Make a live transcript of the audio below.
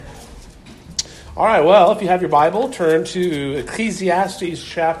All right, well, if you have your Bible, turn to Ecclesiastes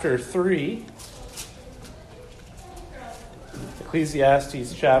chapter 3.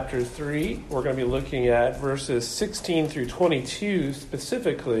 Ecclesiastes chapter 3. We're going to be looking at verses 16 through 22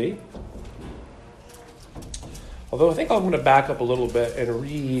 specifically. Although I think I'm going to back up a little bit and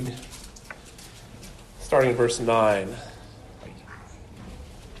read starting verse 9.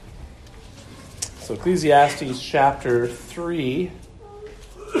 So Ecclesiastes chapter 3.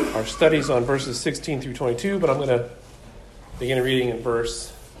 Our studies on verses 16 through 22, but I'm going to begin reading in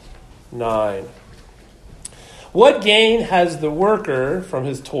verse 9. What gain has the worker from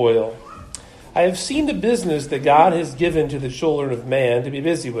his toil? I have seen the business that God has given to the children of man to be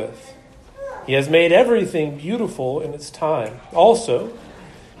busy with. He has made everything beautiful in its time. Also,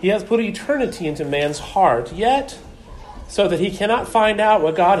 he has put eternity into man's heart, yet so that he cannot find out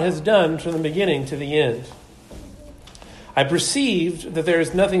what God has done from the beginning to the end. I perceived that there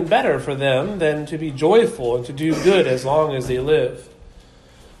is nothing better for them than to be joyful and to do good as long as they live.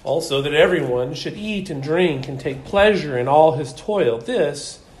 Also, that everyone should eat and drink and take pleasure in all his toil.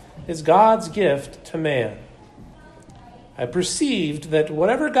 This is God's gift to man. I perceived that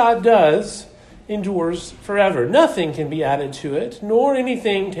whatever God does endures forever. Nothing can be added to it, nor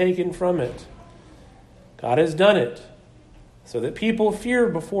anything taken from it. God has done it so that people fear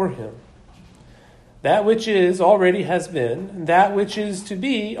before him. That which is already has been, and that which is to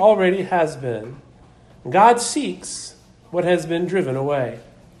be already has been. God seeks what has been driven away.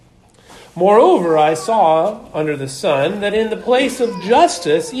 Moreover, I saw under the sun that in the place of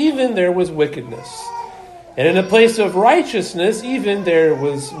justice even there was wickedness, and in the place of righteousness even there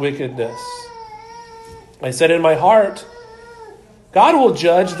was wickedness. I said in my heart, God will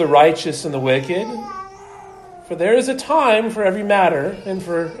judge the righteous and the wicked, for there is a time for every matter and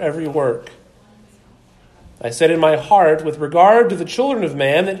for every work. I said in my heart, with regard to the children of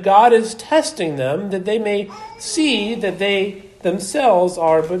man, that God is testing them, that they may see that they themselves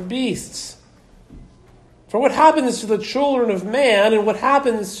are but beasts. For what happens to the children of man and what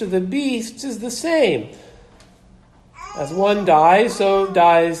happens to the beasts is the same. As one dies, so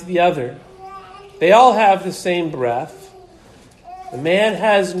dies the other. They all have the same breath. The man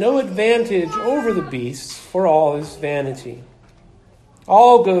has no advantage over the beasts, for all is vanity.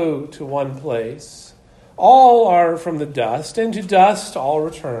 All go to one place. All are from the dust, and to dust all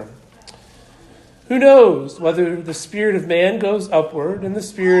return. Who knows whether the spirit of man goes upward and the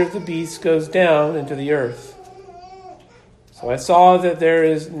spirit of the beast goes down into the earth? So I saw that there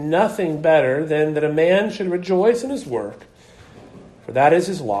is nothing better than that a man should rejoice in his work, for that is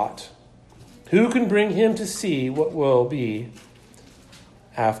his lot. Who can bring him to see what will be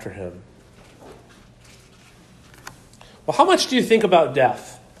after him? Well, how much do you think about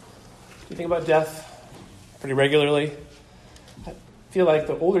death? Do you think about death pretty regularly? I feel like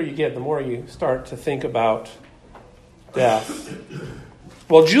the older you get, the more you start to think about death.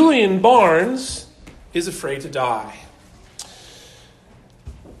 Well, Julian Barnes is afraid to die.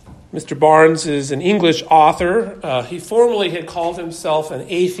 Mr. Barnes is an English author. He formerly had called himself an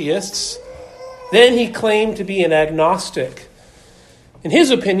atheist. Then he claimed to be an agnostic. In his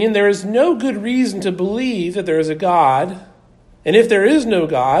opinion, there is no good reason to believe that there is a God. And if there is no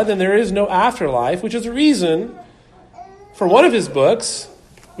God, then there is no afterlife, which is a reason for one of his books,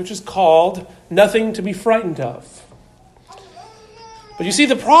 which is called Nothing to be Frightened of. But you see,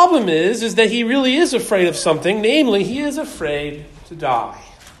 the problem is that he really is afraid of something, namely, he is afraid to die.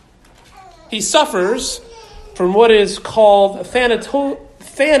 He suffers from what is called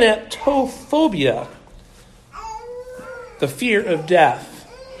thanatophobia, the fear of death.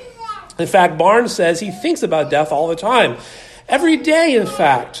 In fact, Barnes says he thinks about death all the time. Every day, in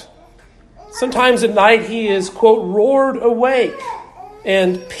fact. Sometimes at night he is, quote, roared awake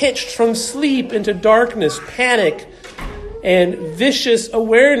and pitched from sleep into darkness, panic, and vicious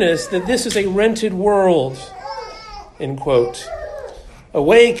awareness that this is a rented world, end quote.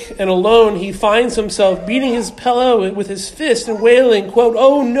 Awake and alone, he finds himself beating his pillow with his fist and wailing, quote,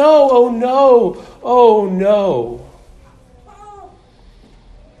 "Oh no, oh no, oh no."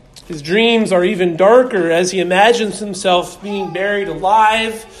 His dreams are even darker as he imagines himself being buried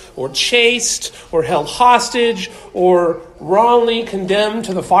alive or chased or held hostage or wrongly condemned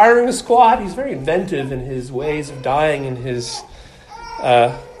to the firing squad. He's very inventive in his ways of dying in his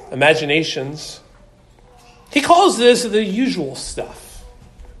imaginations. He calls this the usual stuff.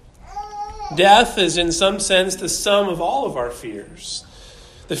 Death is in some sense the sum of all of our fears.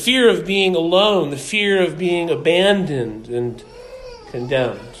 The fear of being alone, the fear of being abandoned and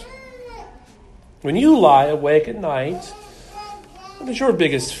condemned. When you lie awake at night, what is your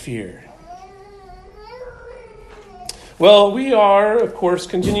biggest fear? Well, we are, of course,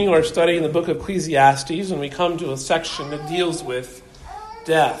 continuing our study in the book of Ecclesiastes, and we come to a section that deals with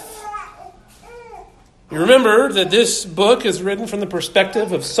death. You remember that this book is written from the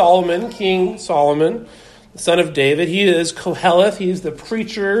perspective of Solomon, King Solomon, the son of David. He is Koheleth. He is the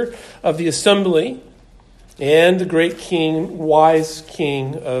preacher of the assembly and the great king, wise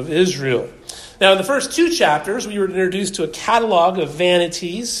king of Israel. Now, in the first two chapters, we were introduced to a catalog of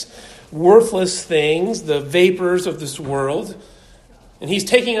vanities, worthless things, the vapors of this world. And he's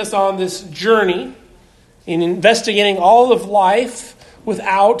taking us on this journey in investigating all of life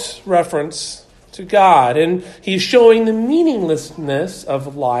without reference to God. And he's showing the meaninglessness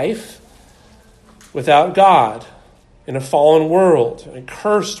of life without God in a fallen world, in a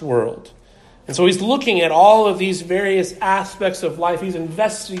cursed world. And so he's looking at all of these various aspects of life. He's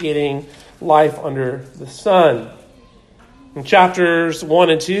investigating life under the sun. In chapters 1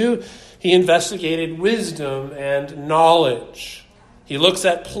 and 2, he investigated wisdom and knowledge. He looks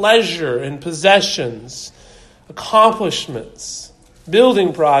at pleasure and possessions, accomplishments,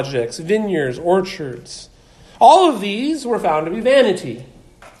 building projects, vineyards, orchards. All of these were found to be vanity.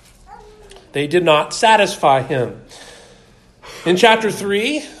 They did not satisfy him. In chapter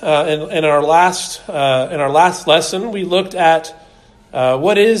 3, in our last lesson, we looked at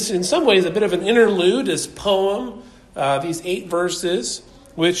what is in some ways a bit of an interlude, this poem, these 8 verses,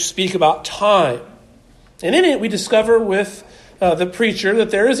 which speak about time. And in it we discover with the preacher that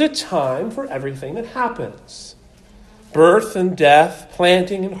there is a time for everything that happens. Birth and death,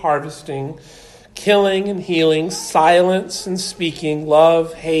 planting and harvesting, killing and healing, silence and speaking,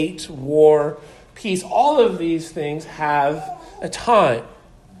 love, hate, war, peace. All of these things have a time.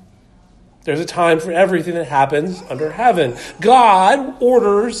 There's a time for everything that happens under heaven. God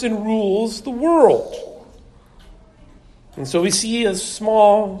orders and rules the world. And so we see a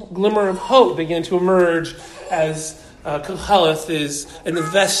small glimmer of hope begin to emerge as Koheleth is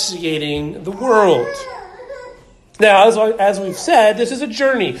investigating the world. Now, as we've said, this is a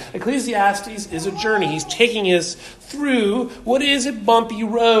journey. Ecclesiastes is a journey. He's taking us through what is a bumpy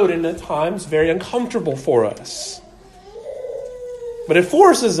road and at times very uncomfortable for us. But it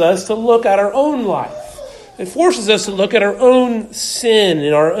forces us to look at our own life. It forces us to look at our own sin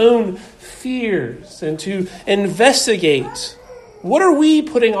and our own fears and to investigate, what are we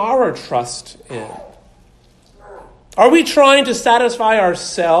putting our trust in? Are we trying to satisfy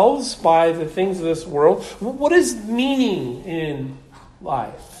ourselves by the things of this world? What is meaning in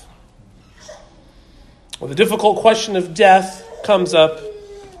life? Well, the difficult question of death comes up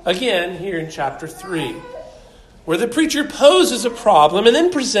again here in chapter 3, where the preacher poses a problem and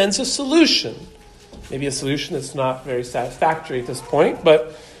then presents a solution. Maybe a solution that's not very satisfactory at this point,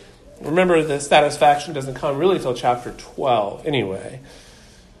 but remember, the satisfaction doesn't come really till chapter 12 anyway.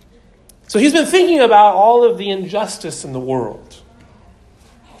 So he's been thinking about all of the injustice in the world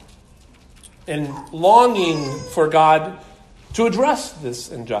and longing for God to address this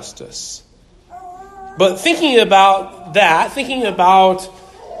injustice. But thinking about that, thinking about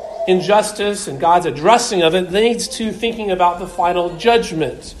injustice and God's addressing of it, leads to thinking about the final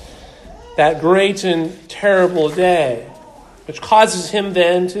judgment, that great and terrible day, which causes him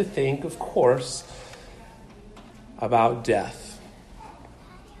then to think, of course, about death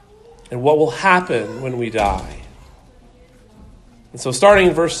and what will happen when we die. And so starting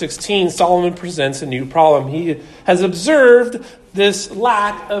in verse 16, Solomon presents a new problem. He has observed this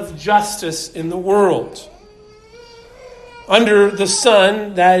lack of justice in the world. Under the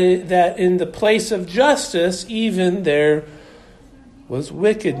sun, that in the place of justice, even there was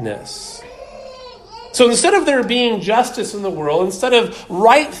wickedness. So instead of there being justice in the world, instead of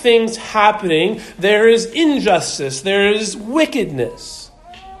right things happening, there is injustice, there is wickedness.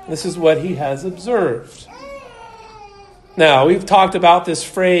 This is what he has observed. Now, we've talked about this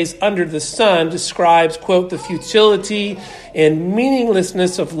phrase, under the sun, describes, quote, the futility and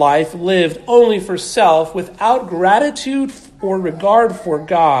meaninglessness of life lived only for self, without gratitude or regard for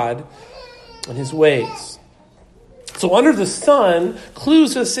God and his ways. So under the sun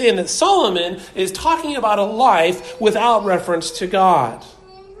clues us in that Solomon is talking about a life without reference to God,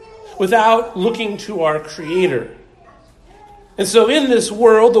 without looking to our Creator. And so in this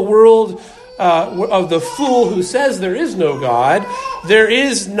world, the world of the fool who says there is no God, there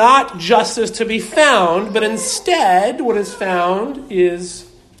is not justice to be found, but instead what is found is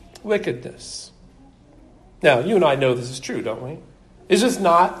wickedness. Now, you and I know this is true, don't we? Is this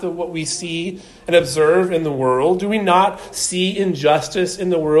not what we see and observe in the world? Do we not see injustice in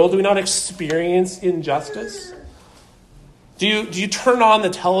the world? Do we not experience injustice? Do you turn on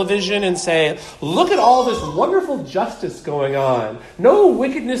the television and say, look at all this wonderful justice going on. No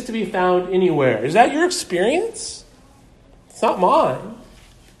wickedness to be found anywhere. Is that your experience? It's not mine.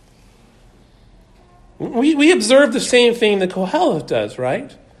 We observe the same thing that Koheleth does,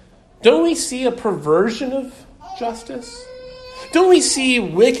 right? Don't we see a perversion of justice? Don't we see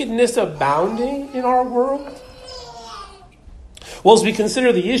wickedness abounding in our world? Well, as we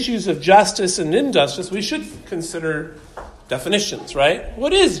consider the issues of justice and injustice, we should consider definitions, right?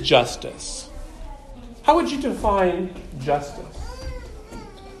 What is justice? How would you define justice?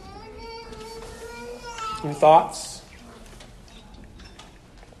 Any thoughts?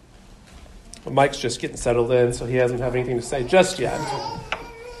 Well, Mike's just getting settled in, so he hasn't had anything to say just yet.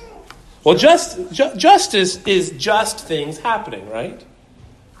 Well, justice is just things happening, right?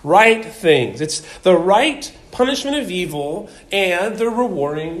 Right things. It's the right punishment of evil and the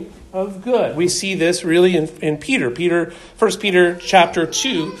rewarding of good. We see this really in Peter. 1 Peter chapter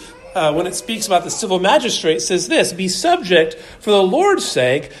 2, when it speaks about the civil magistrate, says this: be subject for the Lord's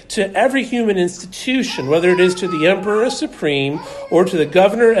sake to every human institution, whether it is to the emperor as supreme or to the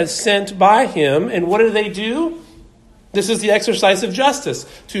governor as sent by him. And what do? This is the exercise of justice,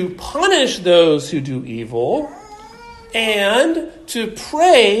 to punish those who do evil and to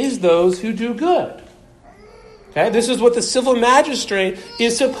praise those who do good. Okay, this is what the civil magistrate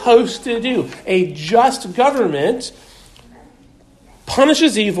is supposed to do. A just government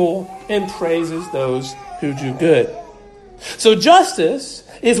punishes evil and praises those who do good. So justice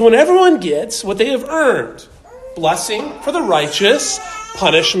is when everyone gets what they have earned. Blessing for the righteous,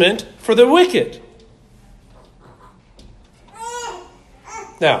 punishment for the wicked.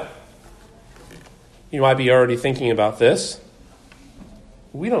 Now, you might be already thinking about this.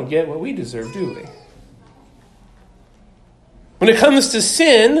 We don't get what we deserve, do we? When it comes to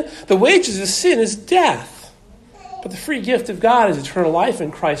sin, the wages of sin is death. But the free gift of God is eternal life in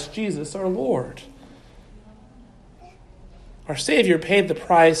Christ Jesus our Lord. Our Savior paid the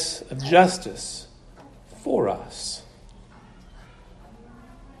price of justice for us.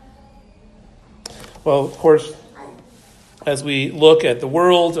 Well, of course, as we look at the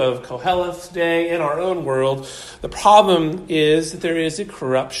world of Koheleth's day and our own world, the problem is that there is a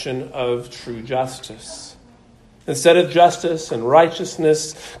corruption of true justice. Instead of justice and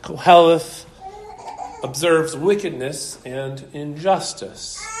righteousness, Koheleth observes wickedness and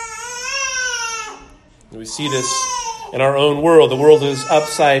injustice. And we see this in our own world. The world is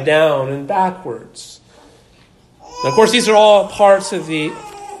upside down and backwards. And of course, these are all parts of the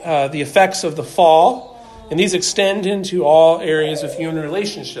effects of the fall. And these extend into all areas of human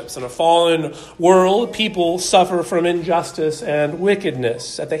relationships. In a fallen world, people suffer from injustice and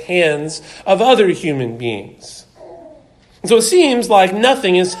wickedness at the hands of other human beings. And so it seems like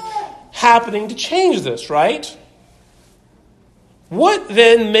nothing is happening to change this, right? What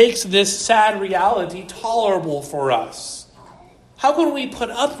then makes this sad reality tolerable for us? How can we put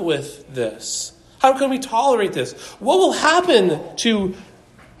up with this? How can we tolerate this? What will happen to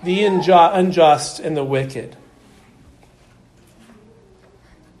the unjust and the wicked?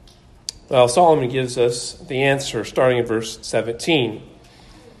 Well, Solomon gives us the answer starting in verse 17.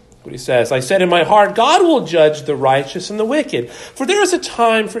 What he says: I said in my heart, God will judge the righteous and the wicked, for there is a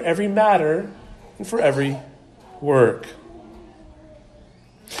time for every matter and for every work.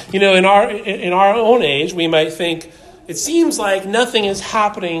 You know, in our own age, we might think it seems like nothing is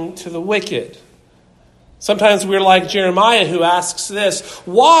happening to the wicked. Sometimes we're like Jeremiah, who asks this: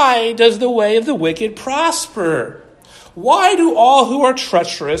 why does the way of the wicked prosper? Why do all who are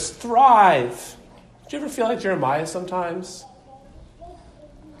treacherous thrive? Do you ever feel like Jeremiah sometimes?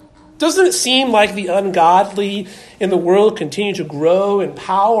 Doesn't it seem like the ungodly in the world continue to grow in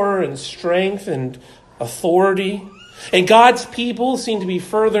power and strength and authority? And God's people seem to be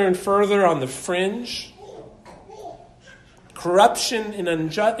further and further on the fringe? Corruption and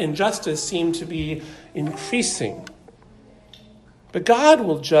injustice seem to be increasing. But God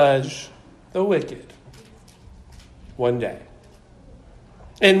will judge the wicked one day.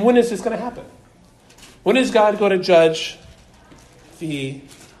 And when is this going to happen? When is God going to judge the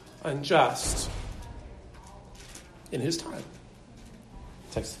unjust? In his time.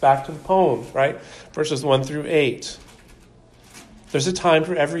 Takes us back to the poem, right? Verses 1 through 8. There's a time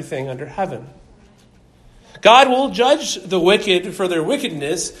for everything under heaven. God will judge the wicked for their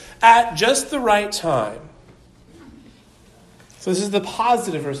wickedness at just the right time. So this is the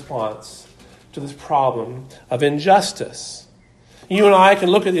positive response to this problem of injustice. You and I can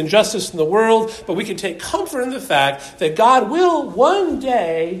look at the injustice in the world, but we can take comfort in the fact that God will one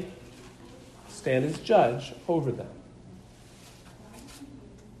day stand as judge over them.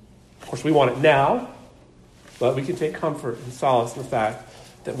 Of course, we want it now, but we can take comfort and solace in the fact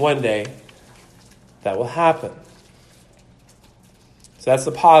that one day that will happen. So that's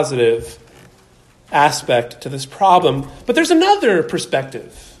the positive aspect to this problem. But there's another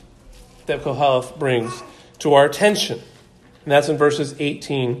perspective that Koheleth brings to our attention. And that's in verses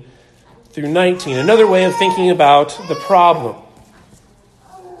 18 through 19. Another way of thinking about the problem.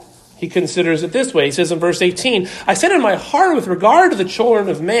 He considers it this way. He says in verse 18, I said in my heart with regard to the children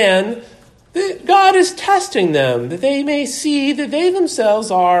of man, that God is testing them, that they may see that they themselves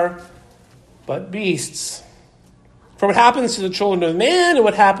are but beasts. For what happens to the children of man and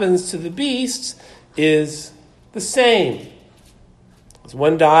what happens to the beasts is the same. As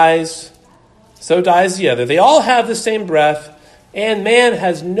one dies, so dies the other. They all have the same breath, and man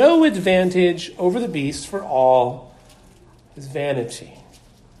has no advantage over the beasts, for all is vanity.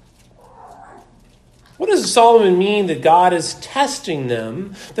 What does Solomon mean that God is testing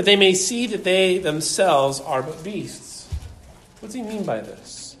them, that they may see that they themselves are but beasts? What does he mean by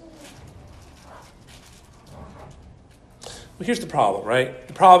this? Well, here's the problem, right?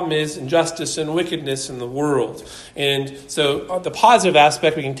 The problem is injustice and wickedness in the world. And so the positive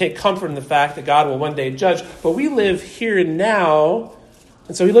aspect, we can take comfort in the fact that God will one day judge. But we live here and now,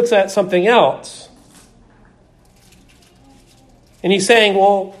 and so he looks at something else. And he's saying,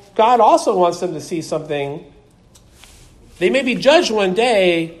 well, God also wants them to see something. They may be judged one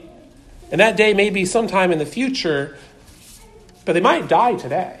day, and that day may be sometime in the future, but they might die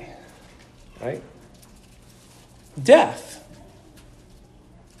today, right? Death.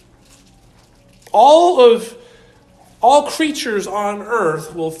 All creatures on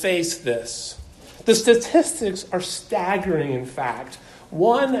earth will face this. The statistics are staggering, in fact.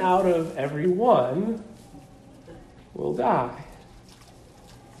 1 out of every 1 will die.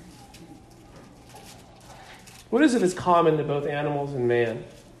 What is it that's common to both animals and man?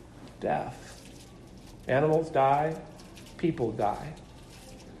 Death. Animals die, people die.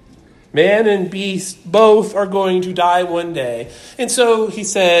 Man and beast both are going to die one day. And so he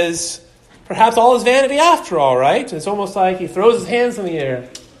says, perhaps all is vanity after all, right? It's almost like he throws his hands in the air.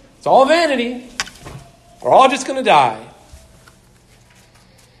 It's all vanity. We're all just going to die.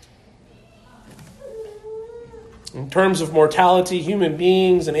 In terms of mortality, human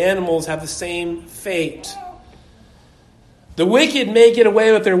beings and animals have the same fate. The wicked may get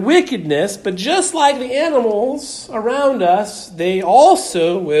away with their wickedness, but just like the animals around us, they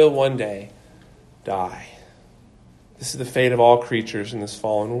also will one day die. This is the fate of all creatures in this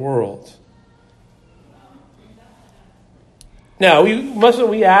fallen world. Now, mustn't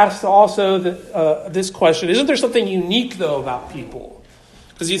we ask also this question, isn't there something unique, though, about people?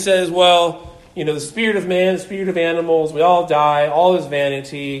 Because he says, well, the spirit of man, the spirit of animals, we all die, all is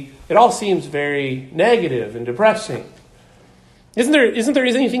vanity. It all seems very negative and depressing. Isn't there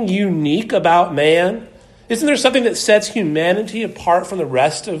anything unique about man? Isn't there something that sets humanity apart from the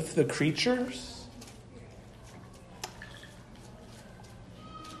rest of the creatures?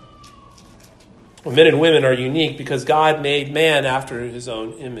 Well, men and women are unique because God made man after his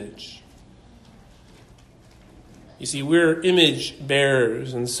own image. You see, we're image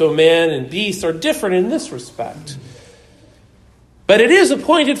bearers, and so man and beast are different in this respect. But it is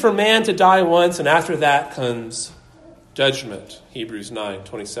appointed for man to die once, and after that comes judgment. Hebrews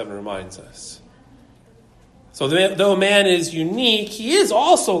 9:27 reminds us. So though man is unique, he is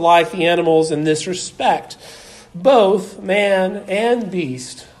also like the animals in this respect. Both man and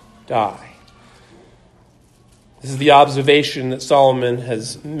beast die. This is the observation that Solomon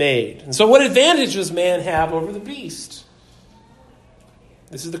has made. And so what advantage does man have over the beast?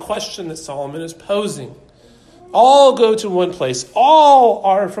 This is the question that Solomon is posing. All go to one place. All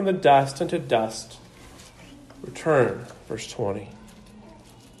are from the dust, and to dust return. Verse 20.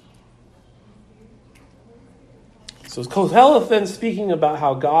 So is Koheleth then speaking about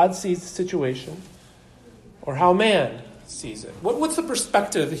how God sees the situation or how man sees it? What's the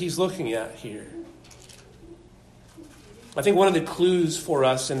perspective that he's looking at here? I think one of the clues for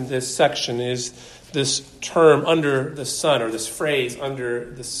us in this section is this term under the sun, or this phrase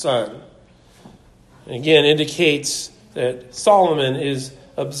under the sun. And again, indicates that Solomon is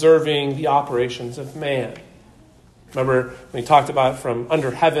observing the operations of man. Remember, when he talked about from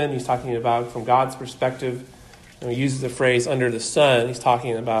under heaven, he's talking about from God's perspective. When he uses the phrase under the sun, he's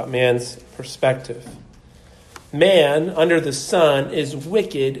talking about man's perspective. Man, under the sun, is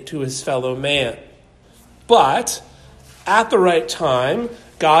wicked to his fellow man. But at the right time,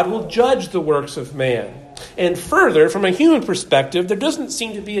 God will judge the works of man. And further, from a human perspective, there doesn't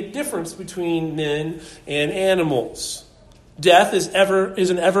seem to be a difference between men and animals. Death is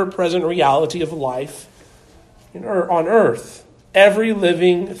an ever-present reality of life on earth. Every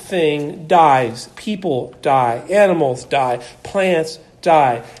living thing dies. People die. Animals die. Plants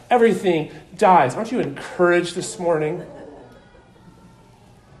die. Everything dies. Aren't you encouraged this morning?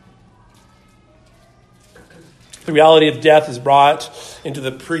 The reality of death is brought into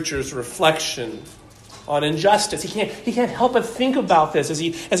the preacher's reflection on injustice. He can't help but think about this as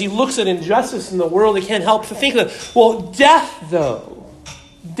he looks at injustice in the world. He can't help but think that, well, death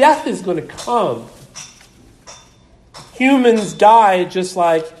is going to come. Humans die just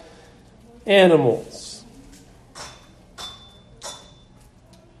like animals.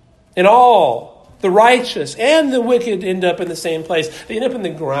 And all, the righteous and the wicked, end up in the same place. They end up in the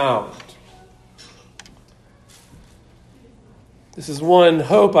ground. This is one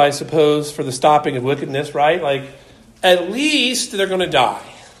hope, I suppose, for the stopping of wickedness, right? Like, at least they're going to die.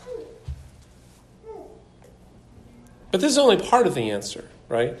 But this is only part of the answer,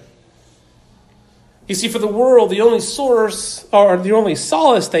 right? You see, for the world, the only source, or the only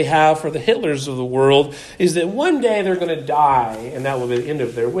solace they have for the Hitlers of the world is that one day they're going to die, and that will be the end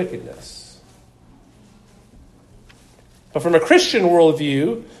of their wickedness. But from a Christian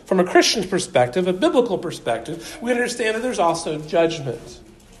worldview, from a Christian perspective, a biblical perspective, we understand that there's also judgment.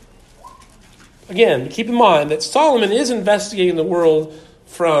 Again, keep in mind that Solomon is investigating the world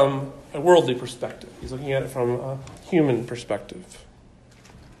from a worldly perspective. He's looking at it from a human perspective.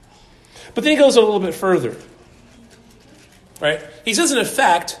 But then he goes a little bit further. Right? He says, in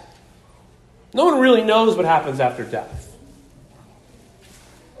effect, no one really knows what happens after death.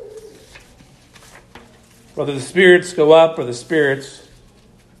 Whether the spirits go up or the spirits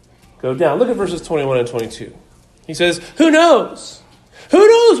go down. Look at verses 21 and 22. He says, who knows? Who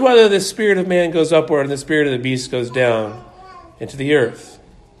knows whether the spirit of man goes upward and the spirit of the beast goes down into the earth?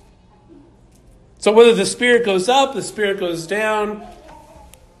 So whether the spirit goes up, the spirit goes down,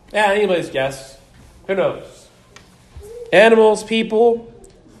 anybody's guess. Who knows? Animals, people.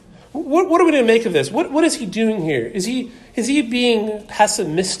 What are we going to make of this? What is he doing here? Is he being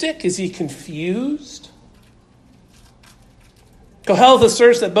pessimistic? Is he confused? Koheleth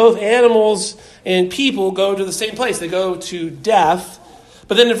asserts that both animals and people go to the same place. They go to death.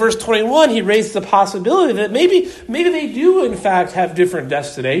 But then in verse 21, he raises the possibility that maybe they do, in fact, have different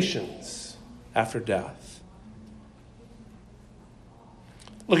destinations after death.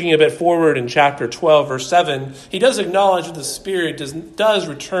 Looking a bit forward in chapter 12, verse 7, he does acknowledge that the spirit does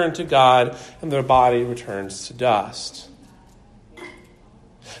return to God and their body returns to dust.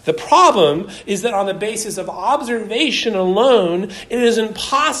 The problem is that on the basis of observation alone, it is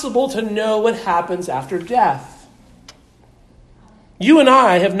impossible to know what happens after death. You and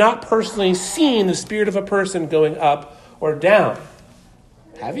I have not personally seen the spirit of a person going up or down.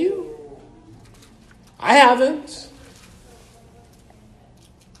 Have you? I haven't.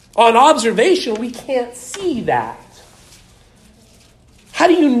 On observation, we can't see that. How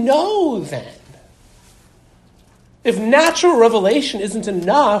do you know then? If natural revelation isn't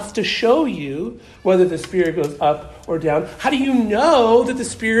enough to show you whether the spirit goes up or down, how do you know that the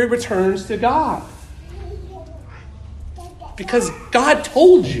spirit returns to God? Because God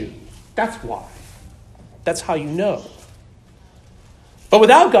told you. That's why. That's how you know. But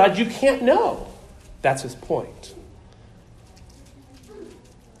without God, you can't know. That's his point.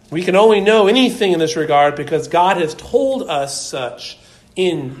 We can only know anything in this regard because God has told us such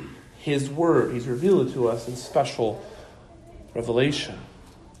in his word. He's revealed it to us in special revelation.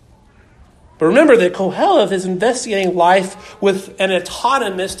 But remember that Koheleth is investigating life with an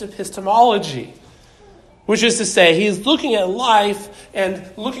autonomist epistemology, which is to say, he's looking at life and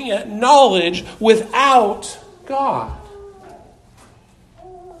looking at knowledge without God.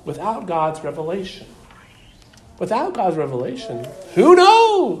 Without God's revelation. Without God's revelation, who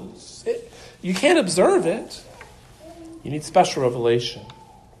knows? You can't observe it. You need special revelation.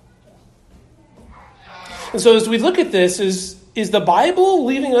 And so as we look at this, is the Bible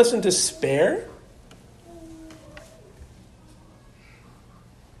leaving us in despair?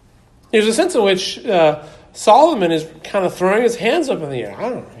 There's a sense in which Solomon is kind of throwing his hands up in the air. I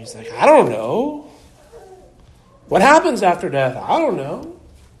don't know. He's like, I don't know. What happens after death? I don't know.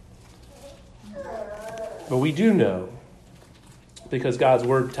 But we do know because God's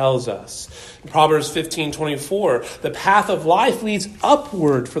word tells us. In Proverbs 15:24, the path of life leads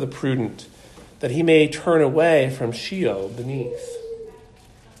upward for the prudent, that he may turn away from Sheol beneath.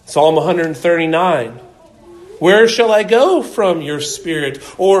 Psalm 139, where shall I go from your spirit?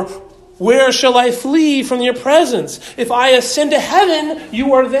 Or where shall I flee from your presence? If I ascend to heaven,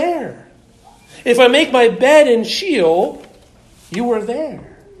 you are there. If I make my bed in Sheol, you are there.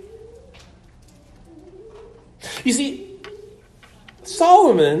 You see,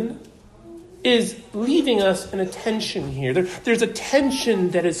 Solomon is leaving us an tension here. There's a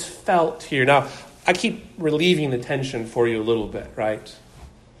tension that is felt here. Now, I keep relieving the tension for you a little bit, right?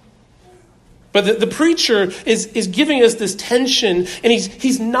 But the preacher is giving us this tension, and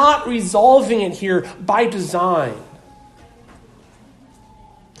he's not resolving it here by design.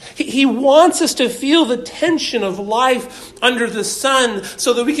 He wants us to feel the tension of life under the sun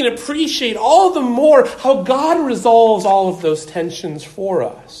so that we can appreciate all the more how God resolves all of those tensions for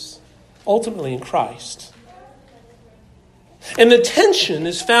us, ultimately in Christ. And the tension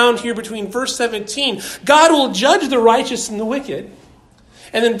is found here between verse 17. God will judge the righteous and the wicked.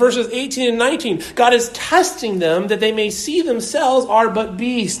 And then verses 18 and 19. God is testing them that they may see themselves are but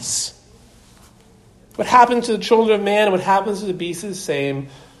beasts. What happens to the children of man and what happens to the beasts is the same.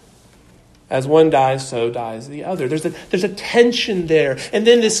 As one dies, so dies the other. There's a tension there. And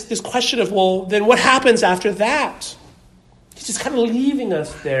then this question of, well, then what happens after that? He's just kind of leaving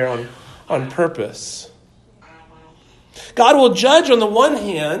us there on purpose. God will judge on the one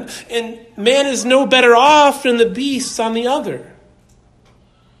hand, and man is no better off than the beasts on the other.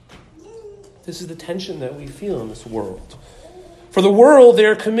 This is the tension that we feel in this world. For the world,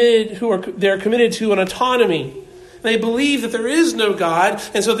 they're committed to an autonomy. They believe that there is no God,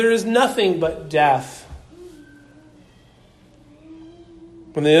 and so there is nothing but death.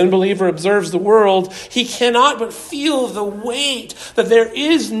 When the unbeliever observes the world, he cannot but feel the weight that there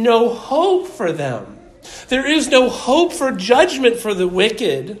is no hope for them. There is no hope for judgment for the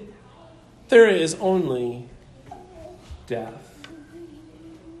wicked. There is only death.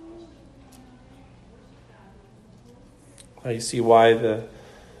 Now you see why the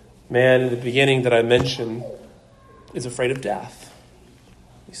man in the beginning that I mentioned is afraid of death.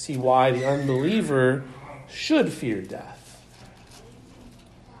 You see why the unbeliever should fear death.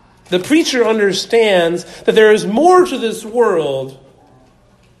 The preacher understands that there is more to this world,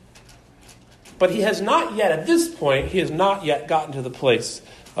 but he has not yet, at this point, he has not yet gotten to the place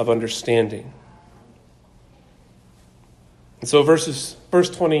of understanding. And so verse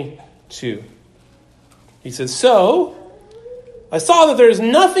 22, he says, "So I saw that there is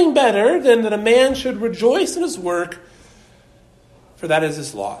nothing better than that a man should rejoice in his work, for that is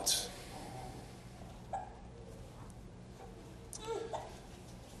his lot."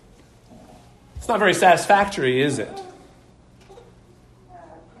 It's not very satisfactory, is it?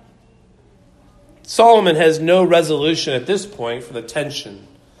 Solomon has no resolution at this point for the tension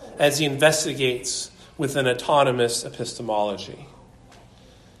as he investigates with an autonomous epistemology.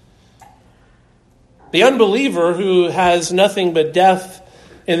 The unbeliever who has nothing but death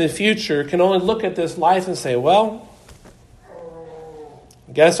in the future can only look at this life and say, well,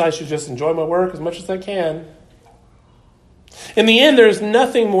 I guess I should just enjoy my work as much as I can. In the end, there's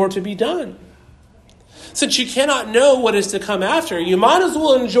nothing more to be done. Since you cannot know what is to come after, you might as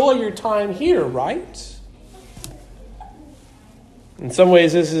well enjoy your time here, right? In some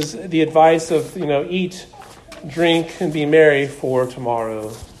ways, this is the advice of, eat, drink, and be merry, for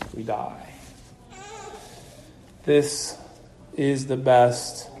tomorrow we die. This is the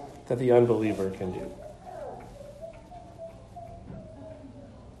best that the unbeliever can do.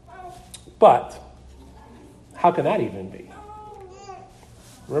 But how can that even be?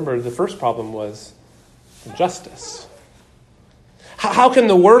 Remember, the first problem was injustice. How can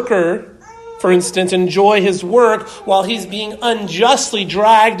the worker, for instance, enjoy his work while he's being unjustly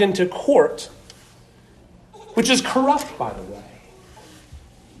dragged into court, which is corrupt, by the way?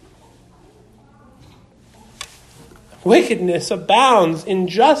 Wickedness abounds.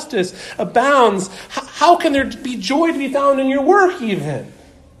 Injustice abounds. How can there be joy to be found in your work even?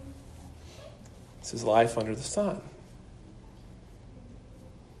 This is life under the sun.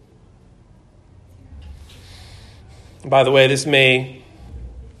 By the way, this may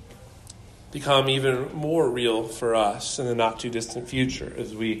become even more real for us in the not-too-distant future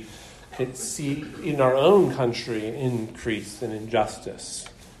as we can see in our own country an increase in injustice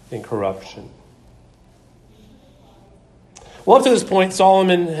and corruption. Well, up to this point,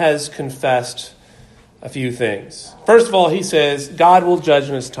 Solomon has confessed a few things. First of all, he says, God will judge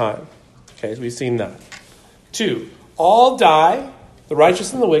in his time. Okay, so we've seen that. 2, all die, the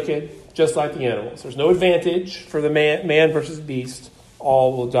righteous and the wicked, just like the animals. There's no advantage for the man versus beast.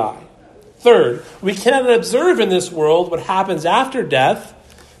 All will die. 3rd, we cannot observe in this world what happens after death.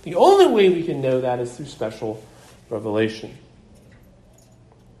 The only way we can know that is through special revelation.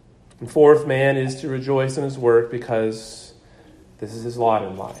 And 4th, man is to rejoice in his work because this is his lot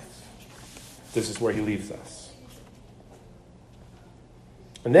in life. This is where he leaves us.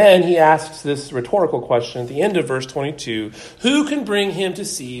 And then he asks this rhetorical question at the end of verse 22, who can bring him to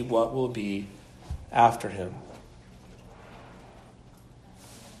see what will be after him?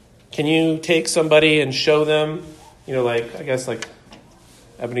 Can you take somebody and show them, like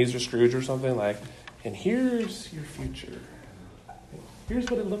Ebenezer Scrooge or something, and here's your future. Here's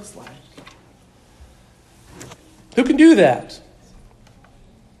what it looks like. Who can do that?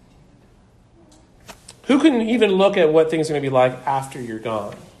 Who can even look at what things are going to be like after you're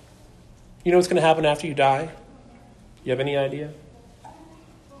gone? You know what's going to happen after you die? You have any idea?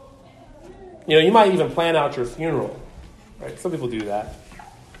 You know, you might even plan out your funeral, right? Some people do that.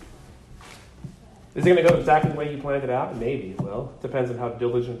 Is it going to go exactly the way you planned it out? Maybe it will. Depends on how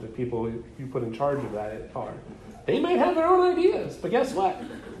diligent the people you put in charge of that are. They might have their own ideas, but guess what?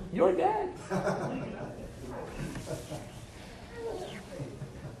 You're dead.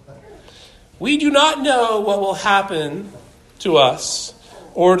 We do not know what will happen to us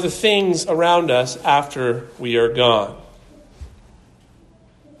or the things around us after we are gone.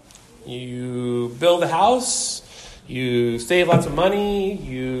 You build a house, you save lots of money,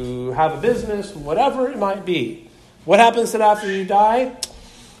 you have a business, whatever it might be. What happens to that after you die?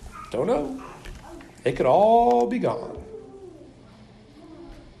 Don't know. It could all be gone.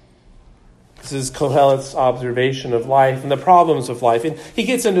 This is Kohelet's observation of life and the problems of life. And he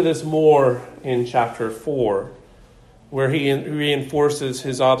gets into this more in chapter 4, where he reinforces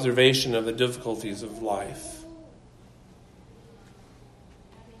his observation of the difficulties of life.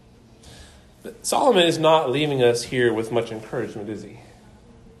 But Solomon is not leaving us here with much encouragement, is he?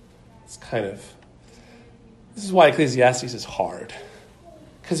 This is why Ecclesiastes is hard.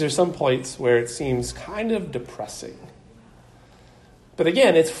 Because there's some points where it seems kind of depressing. But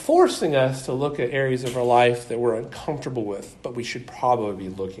again, it's forcing us to look at areas of our life that we're uncomfortable with, but we should probably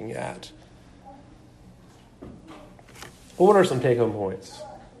be looking at. Well, what are some take-home points?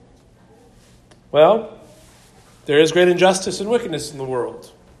 Well, there is great injustice and wickedness in the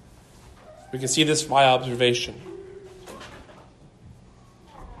world. We can see this by observation.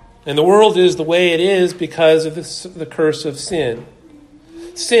 And the world is the way it is because of the curse of sin.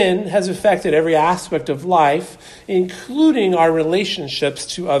 Sin has affected every aspect of life, including our relationships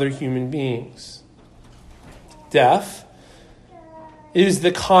to other human beings. Death is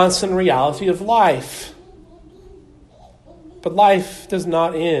the constant reality of life. But life does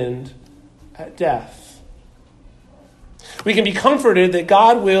not end at death. We can be comforted that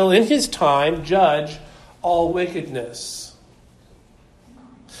God will, in his time, judge all wickedness.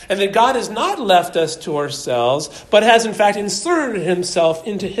 And that God has not left us to ourselves, but has in fact inserted himself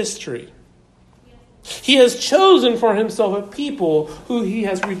into history. He has chosen for himself a people who he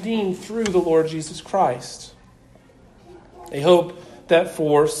has redeemed through the Lord Jesus Christ. A hope that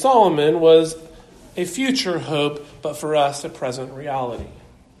for Solomon was a future hope, but for us a present reality.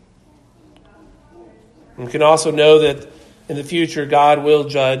 We can also know that in the future God will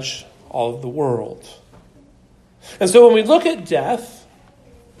judge all of the world. And so when we look at death,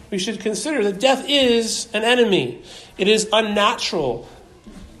 we should consider that death is an enemy. It is unnatural.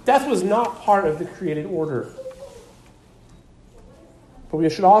 Death was not part of the created order. But we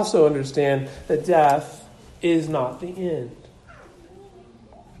should also understand that death is not the end.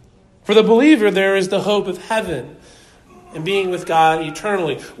 For the believer, there is the hope of heaven and being with God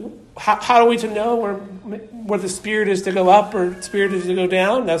eternally. How are we to know where the spirit is to go up or spirit is to go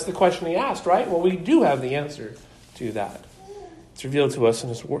down? That's the question he asked, right? Well, we do have the answer to that. It's revealed to us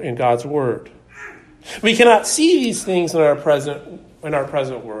in God's word. We cannot see these things in our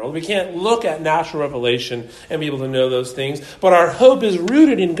present world. We can't look at natural revelation and be able to know those things. But our hope is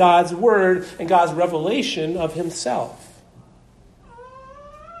rooted in God's word and God's revelation of himself.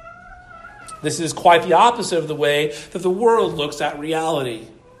 This is quite the opposite of the way that the world looks at reality,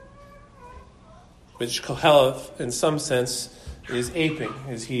 which Kohelet, in some sense, is aping,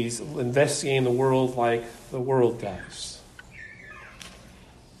 as he's investigating the world like the world does.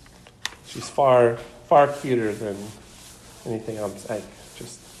 She's far, far cuter than anything I'm saying.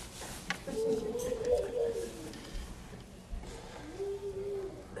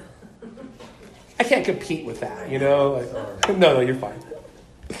 I can't compete with that, you know? No, you're fine.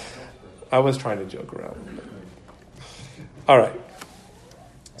 I was trying to joke around. All right.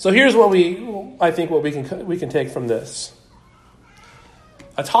 So here's what we can take from this.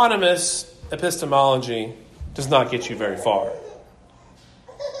 Autonomous epistemology does not get you very far.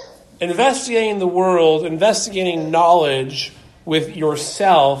 Investigating the world, investigating knowledge with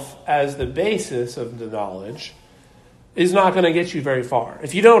yourself as the basis of the knowledge is not going to get you very far.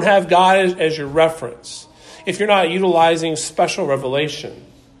 If you don't have God as your reference, if you're not utilizing special revelation,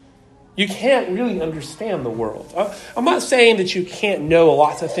 you can't really understand the world. I'm not saying that you can't know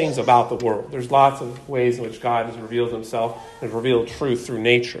lots of things about the world. There's lots of ways in which God has revealed himself and has revealed truth through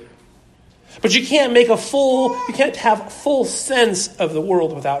nature. But you can't have a full sense of the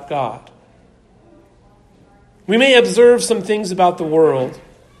world without God. We may observe some things about the world,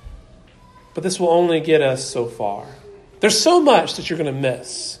 but this will only get us so far. There's so much that you're going to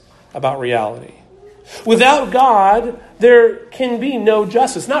miss about reality. Without God, there can be no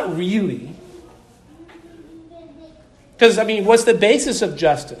justice. Not really. Because, what's the basis of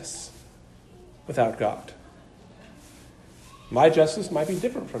justice without God? My justice might be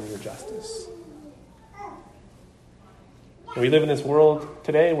different from your justice. We live in this world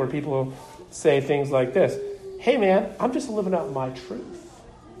today where people say things like this. Hey man, I'm just living out my truth.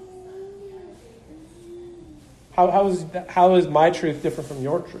 How is my truth different from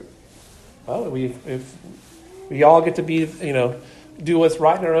your truth? Well, if we all get to be, do what's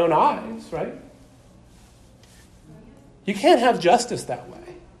right in our own eyes, right? You can't have justice that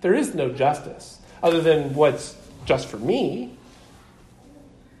way. There is no justice other than what's just for me.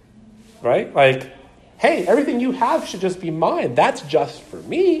 Right? Like, hey, everything you have should just be mine. That's just for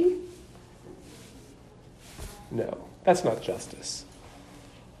me. No, that's not justice.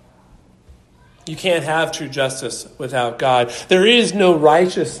 You can't have true justice without God. There is no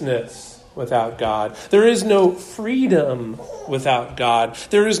righteousness without God. There is no freedom without God.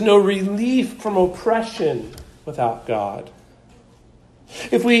 There is no relief from oppression without God.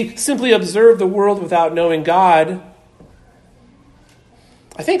 If we simply observe the world without knowing God,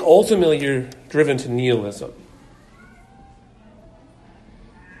 I think ultimately you're driven to nihilism.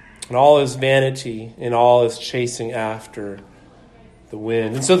 And all is vanity and all is chasing after the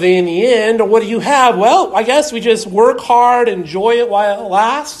wind. And so in the end, what do you have? Well, I guess we just work hard, enjoy it while it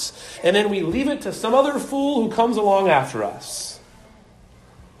lasts, and then we leave it to some other fool who comes along after us.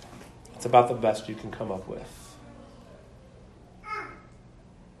 It's about the best you can come up with.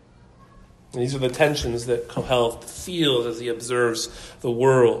 And these are the tensions that Koheleth feels as he observes the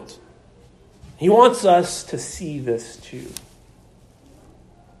world. He wants us to see this too.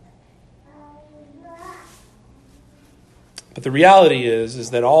 But the reality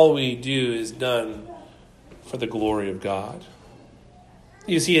is that all we do is done for the glory of God.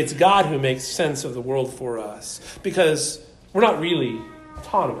 You see, it's God who makes sense of the world for us, because we're not really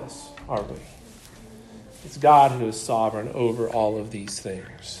autonomous, are we? It's God who is sovereign over all of these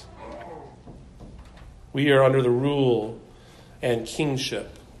things. We are under the rule and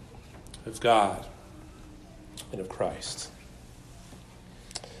kingship of God and of Christ.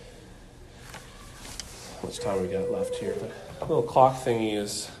 How much time we got left here? The little clock thingy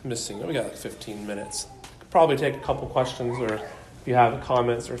is missing. We got like 15 minutes. Could probably take a couple questions, or if you have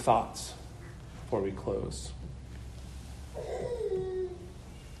comments or thoughts before we close. Yeah,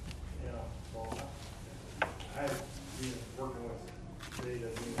 well, I've been working with data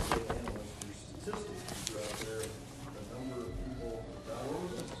analysts for statistics out there. The number of people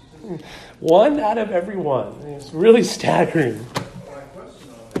that 1 out of every one. It's really staggering. my question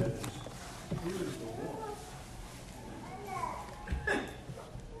on that is, who is the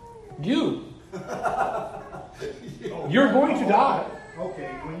one? You. You're going to die. Okay,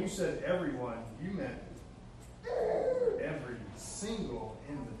 when you said everyone, you meant every single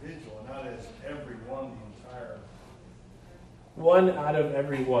individual, not as everyone, the entire. 1 out of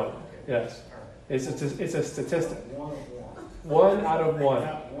every one. Okay. Yes. All right. It's a statistic. One of one. 1 out of 1.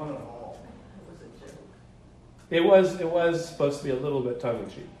 Not one of all. It was supposed to be a little bit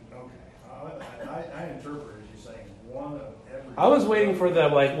tongue-in-cheek. Okay. I interpret it as you saying one of every. I was waiting for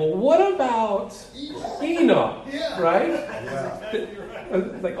them, what about Enoch? Yeah. Right? Yeah.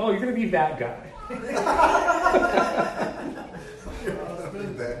 It's like, you're going to be that guy.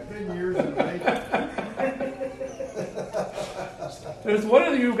 It's been years in the making. There's one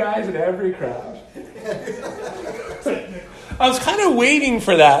of you guys in every crowd. I was kind of waiting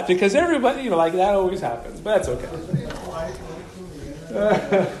for that because everybody, that always happens, but that's okay.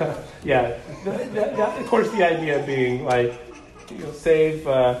 Yeah. That, of course, the idea being save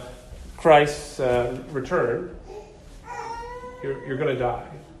Christ's return. You're going to die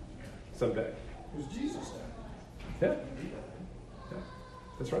someday. Because Jesus Yeah. died.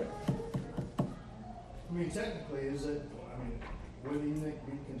 That's right. I mean, technically, would Enoch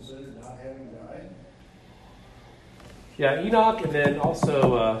be considered not having died? Yeah, Enoch and then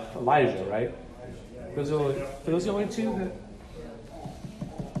also Elijah, right? Those are the only two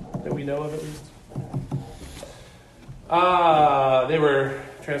that we know of at least. They were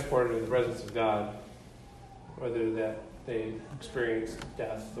transported in the presence of God. Whether that they experienced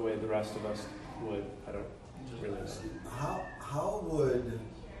death the way the rest of us would, I don't really know. How would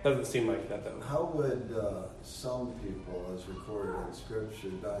Doesn't seem like that though. how would some people, as recorded in Scripture,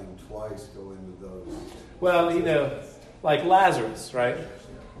 dying twice go into those? Well, like Lazarus, right?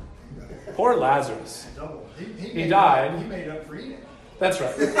 Poor Lazarus. Double. He died. He made up for Enoch. That's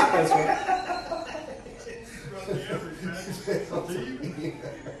right. That's right.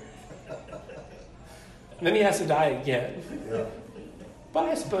 And then he has to die again. Yeah. But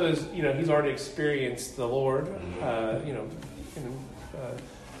I suppose, he's already experienced the Lord,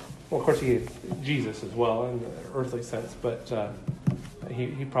 well, of course he had Jesus as well in the earthly sense, but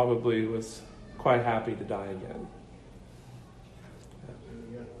he probably was quite happy to die again.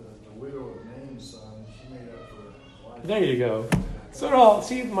 And you got the widow of Nain's son, she made up for life. There you go. So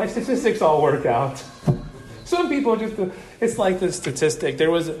my statistics all work out. Some people it's like this statistic.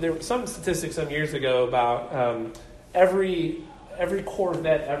 There was some statistic some years ago about every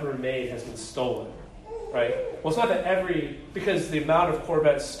Corvette ever made has been stolen, right? Well, it's not that because the amount of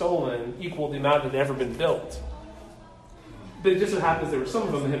Corvettes stolen equaled the amount that had ever been built. But it just so happens there were some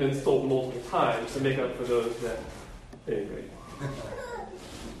of them that had been stolen multiple times to make up for those that, anyway.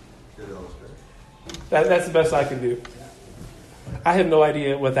 Good illustration. That's the best I can do. I have no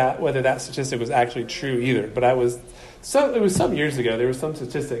idea whether that statistic was actually true either, but it was some years ago. There was some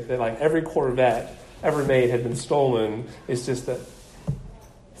statistic that like every Corvette ever made had been stolen. It's just that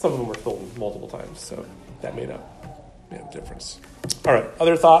some of them were stolen multiple times, so that made a difference. All right,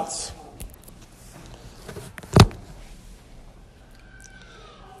 other thoughts?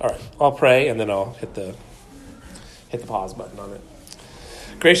 All right, I'll pray and then I'll hit the pause button on it.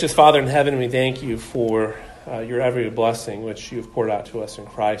 Gracious Father in heaven, we thank you for your every blessing which you have poured out to us in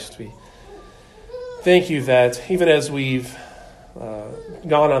Christ. We thank you that even as we've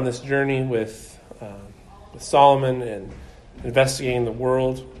gone on this journey with Solomon and investigating the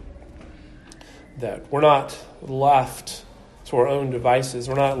world, that we're not left to our own devices.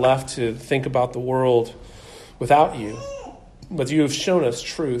 We're not left to think about the world without you. But you have shown us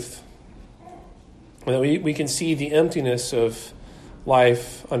truth. And that we can see the emptiness of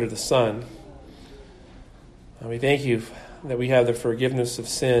life under the sun. And we thank you that we have the forgiveness of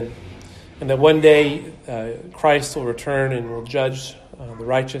sin. And that one day Christ will return and will judge the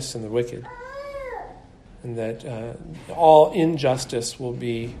righteous and the wicked. And that all injustice will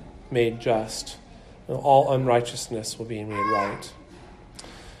be made just. And all unrighteousness will be made right.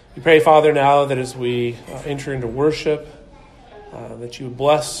 We pray, Father, now that as we enter into worship, that you would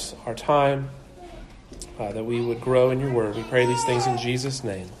bless our time, that we would grow in your word. We pray these things in Jesus'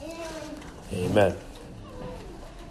 name. Amen.